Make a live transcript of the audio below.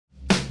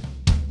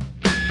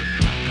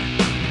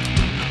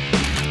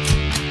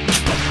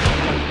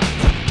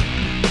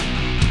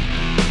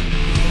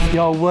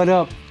Yo, what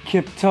up?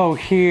 Kiptoe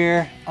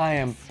here. I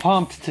am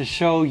pumped to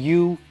show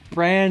you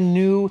brand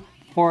new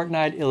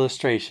Fortnite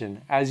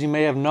illustration. As you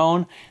may have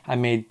known, I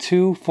made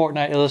 2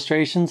 Fortnite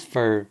illustrations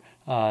for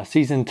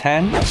season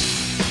 10.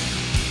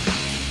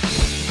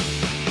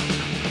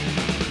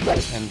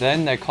 And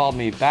then they called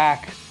me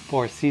back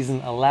for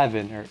season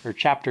 11 or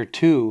chapter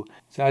 2.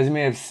 So as you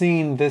may have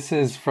seen, this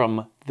is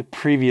from the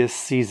previous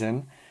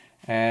season.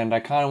 And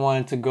I kind of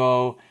wanted to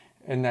go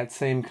in that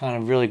same kind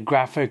of really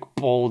graphic,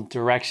 bold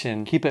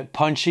direction. Keep it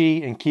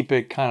punchy and keep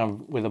it kind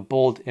of with a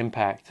bold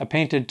impact. I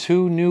painted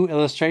 2 new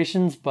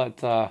illustrations,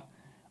 but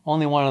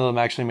only one of them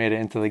actually made it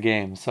into the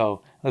game.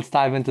 So let's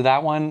dive into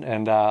that one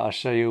and I'll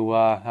show you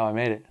how I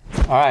made it.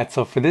 Alright,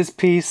 so for this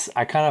piece,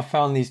 I kind of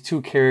found these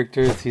 2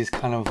 characters, these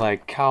kind of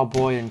like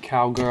cowboy and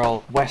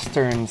cowgirl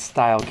Western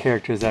style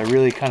characters that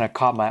really kind of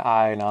caught my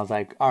eye, and I was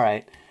like,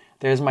 alright,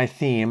 there's my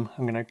theme.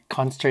 I'm gonna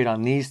concentrate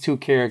on these 2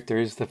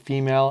 characters, the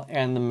female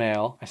and the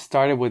male. I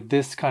started with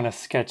this kind of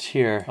sketch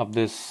here of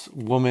this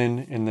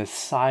woman in this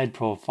side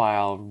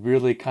profile,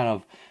 really kind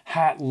of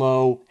hat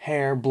low,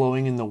 hair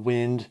blowing in the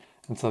wind.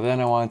 And so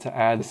then I wanted to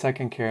add the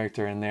second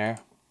character in there.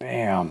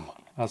 Bam!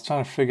 I was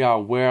trying to figure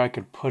out where I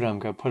could put him.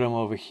 Could I put him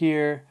over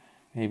here?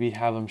 Maybe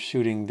have him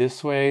shooting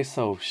this way,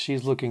 so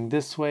she's looking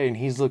this way and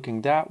he's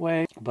looking that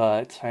way.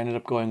 But I ended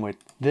up going with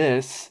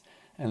this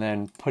and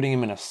then putting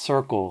him in a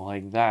circle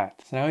like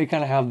that. So now we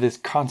kind of have this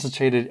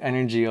concentrated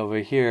energy over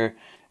here.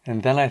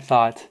 And then I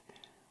thought,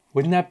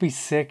 wouldn't that be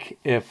sick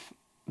if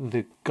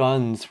the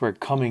guns were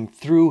coming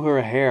through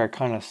her hair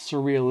kind of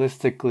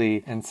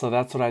surrealistically? And so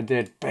that's what I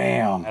did.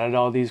 Bam! Added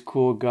all these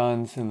cool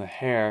guns in the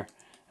hair.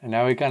 And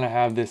now we kind of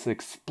have this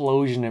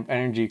explosion of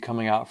energy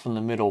coming out from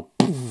the middle,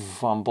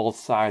 poof, on both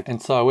sides.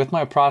 And so with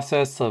my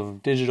process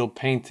of digital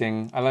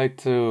painting, I like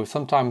to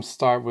sometimes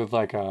start with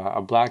like a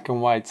black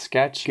and white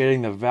sketch,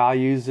 getting the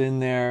values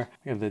in there.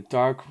 We have the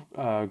dark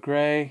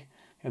gray,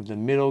 we have the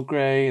middle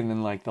gray, and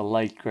then like the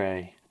light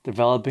gray.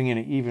 Developing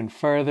it even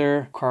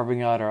further,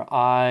 carving out our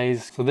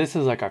eyes. So this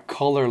is like a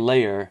color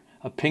layer,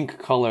 a pink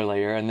color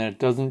layer, and then it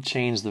doesn't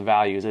change the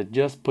values. It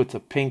just puts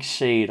a pink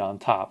shade on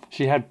top.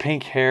 She had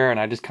pink hair and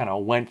I just kind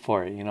of went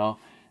for it, you know?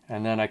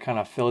 And then I kind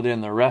of filled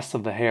in the rest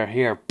of the hair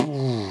here,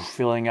 boom,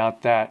 filling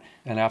out that.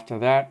 And after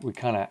that, we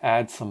kind of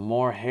add some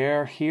more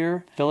hair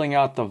here, filling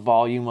out the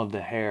volume of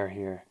the hair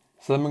here.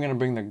 So then we're gonna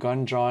bring the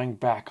gun drawing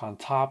back on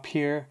top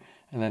here,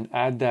 and then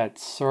add that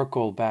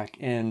circle back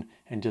in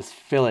and just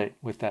fill it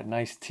with that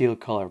nice teal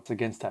color. It's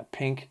against that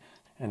pink.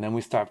 And then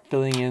we start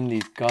filling in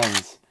these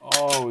guns.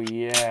 Oh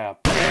yeah,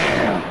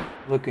 bam!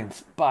 Looking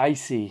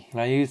spicy. And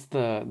I used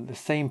the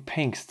same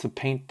pinks to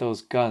paint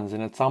those guns,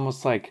 and it's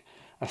almost like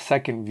a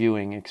second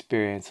viewing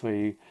experience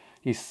where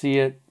you see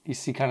it,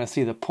 kind of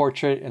see the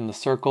portrait in the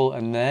circle,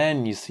 and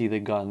then you see the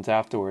guns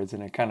afterwards,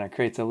 and it kind of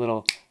creates a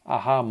little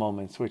aha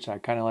moments, which I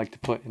kind of like to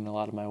put in a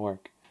lot of my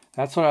work.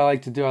 That's what I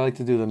like to do. I like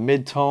to do the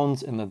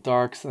mid-tones and the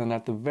darks, and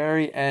at the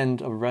very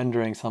end of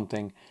rendering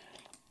something,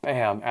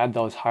 bam, add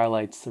those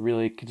highlights to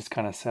really just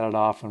kind of set it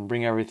off and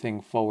bring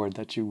everything forward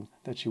that you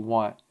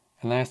want.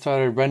 And then I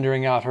started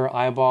rendering out her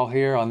eyeball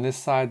here on this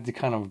side to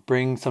kind of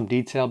bring some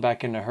detail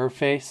back into her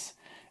face,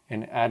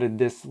 and added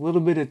this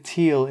little bit of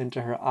teal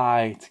into her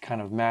eye to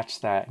kind of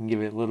match that and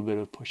give it a little bit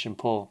of push and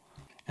pull.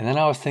 And then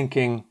I was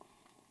thinking,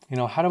 you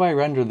know, how do I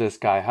render this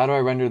guy? How do I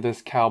render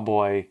this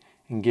cowboy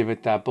and give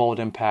it that bold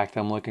impact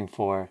I'm looking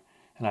for?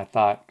 And I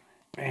thought,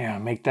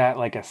 bam, make that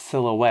like a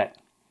silhouette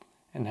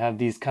and have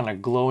these kind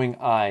of glowing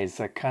eyes,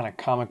 that kind of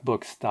comic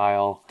book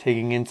style,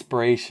 taking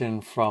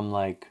inspiration from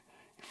like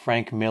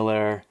Frank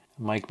Miller,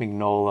 Mike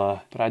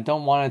Mignola, but I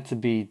don't want it to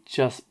be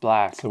just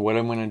black. So what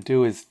I'm going to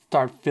do is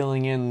start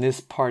filling in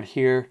this part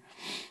here,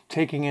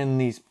 taking in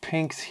these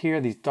pinks here,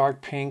 these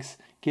dark pinks,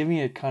 giving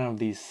it kind of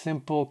these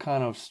simple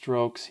kind of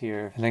strokes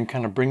here, and then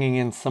kind of bringing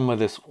in some of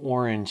this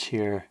orange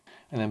here,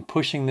 and then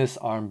pushing this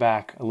arm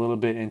back a little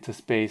bit into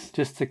space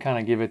just to kind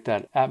of give it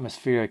that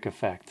atmospheric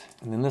effect.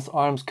 And then this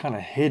arm's kind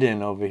of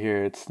hidden over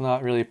here. It's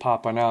not really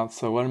popping out.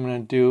 So what I'm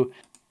going to do,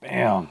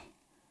 bam,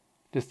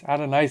 just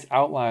add a nice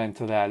outline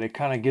to that. It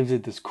kind of gives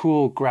it this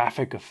cool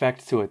graphic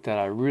effect to it that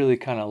I really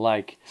kind of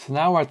like. So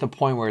now we're at the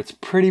point where it's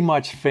pretty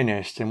much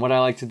finished. And what I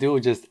like to do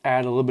is just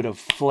add a little bit of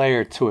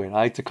flair to it. I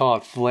like to call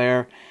it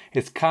flair.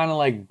 It's kind of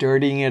like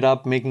dirtying it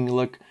up, making it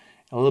look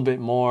a little bit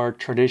more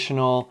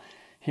traditional.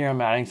 Here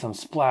I'm adding some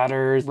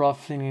splatters,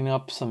 roughening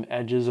up some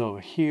edges over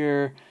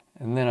here.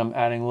 And then I'm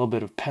adding a little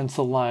bit of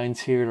pencil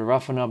lines here to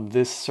roughen up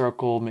this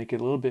circle, make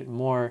it a little bit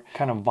more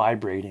kind of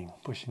vibrating.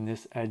 Pushing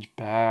this edge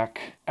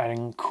back,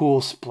 adding cool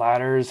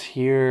splatters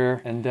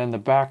here. And then the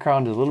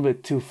background is a little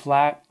bit too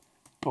flat.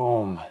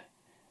 Boom.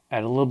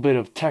 Add a little bit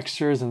of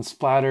textures and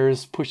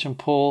splatters, push and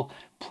pull,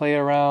 play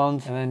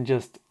around, and then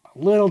just a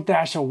little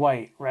dash of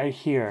white right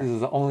here. This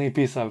is the only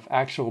piece of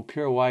actual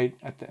pure white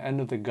at the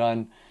end of the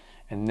gun.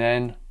 And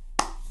then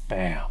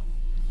bam,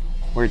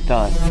 we're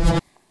done.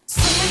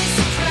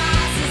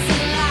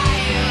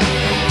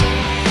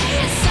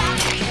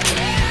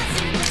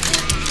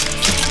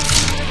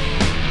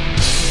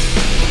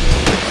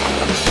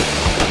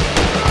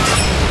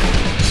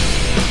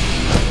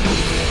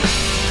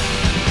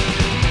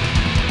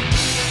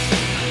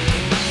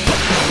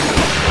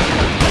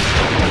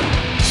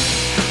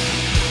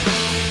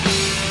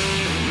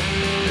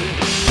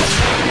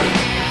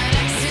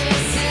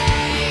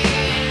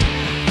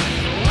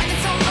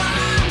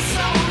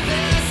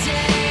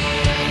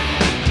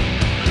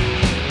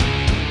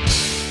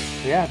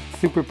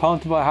 super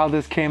pumped about how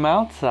this came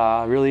out.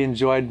 I really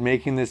enjoyed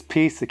making this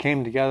piece. It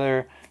came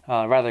together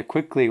rather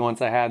quickly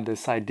once I had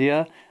this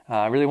idea.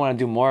 I really want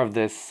to do more of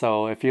this,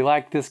 so if you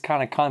like this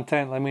kind of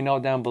content, let me know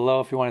down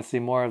below. If you want to see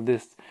more of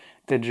this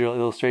digital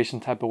illustration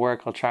type of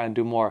work, I'll try and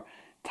do more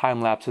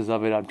time lapses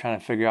of it. I'm trying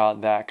to figure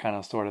out that kind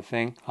of sort of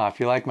thing. If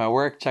you like my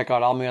work, check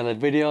out all my other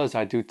videos.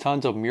 I do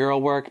tons of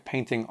mural work,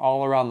 painting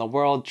all around the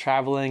world,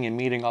 traveling and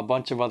meeting a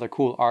bunch of other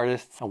cool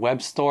artists. A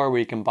web store where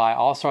you can buy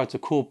all sorts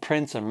of cool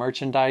prints and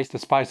merchandise to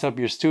spice up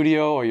your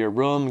studio or your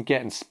room,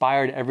 get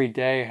inspired every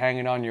day,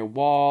 hanging on your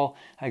wall.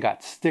 I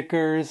got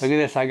stickers. Look at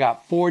this, I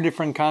got 4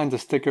 different kinds of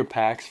sticker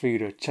packs for you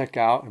to check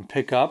out and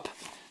pick up,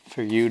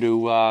 for you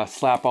to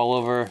slap all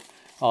over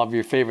all of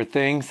your favorite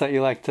things that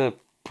you like to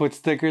put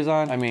stickers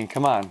on. I mean,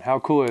 come on, how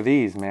cool are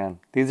these, man?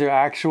 These are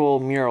actual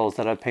murals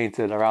that I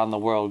painted around the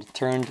world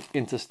turned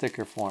into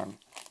sticker form.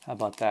 How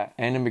about that?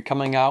 And I'll be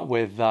coming out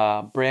with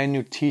brand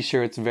new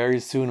t-shirts very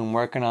soon. I'm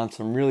working on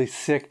some really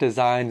sick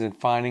designs and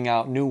finding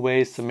out new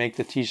ways to make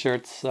the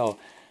t-shirts, so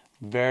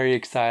very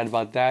excited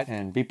about that,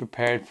 and be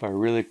prepared for a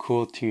really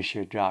cool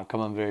t-shirt drop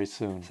coming very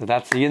soon. So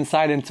that's the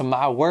insight into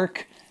my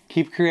work.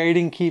 Keep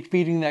creating, keep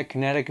feeding that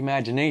kinetic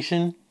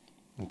imagination,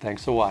 and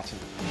thanks for watching.